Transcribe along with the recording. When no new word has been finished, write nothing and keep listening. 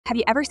Have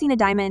you ever seen a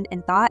diamond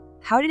and thought,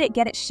 how did it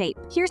get its shape?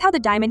 Here's how the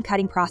diamond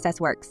cutting process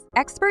works.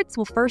 Experts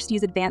will first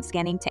use advanced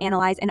scanning to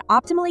analyze and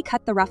optimally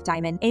cut the rough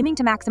diamond, aiming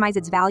to maximize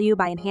its value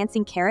by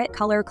enhancing carat,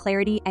 color,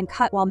 clarity, and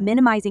cut while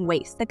minimizing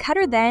waste. The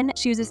cutter then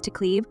chooses to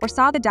cleave or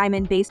saw the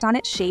diamond based on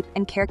its shape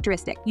and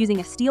characteristic,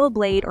 using a steel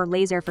blade or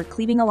laser for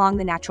cleaving along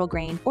the natural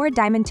grain, or a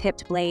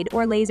diamond-tipped blade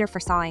or laser for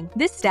sawing.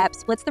 This step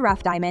splits the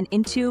rough diamond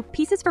into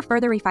pieces for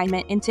further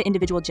refinement into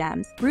individual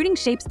gems. Routing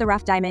shapes the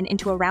rough diamond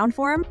into a round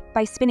form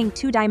by spinning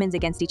two diamonds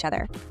against each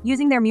other,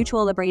 using their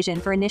mutual abrasion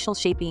for initial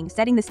shaping,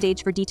 setting the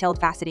stage for detailed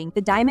faceting.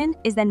 The diamond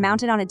is then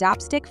mounted on a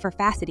dopstick for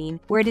faceting,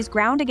 where it is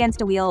ground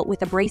against a wheel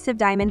with abrasive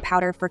diamond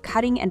powder for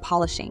cutting and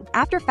polishing.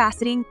 After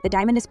faceting, the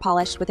diamond is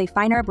polished with a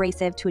finer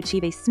abrasive to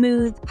achieve a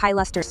smooth,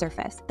 high-luster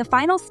surface. The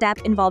final step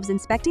involves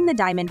inspecting the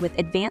diamond with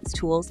advanced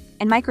tools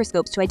and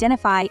microscopes to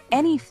identify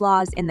any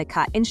flaws in the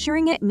cut,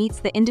 ensuring it meets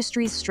the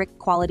industry's strict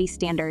quality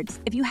standards.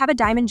 If you have a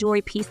diamond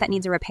jewelry piece that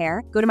needs a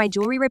repair, go to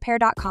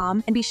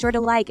myjewelryrepair.com and be sure to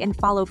like and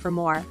follow for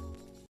more.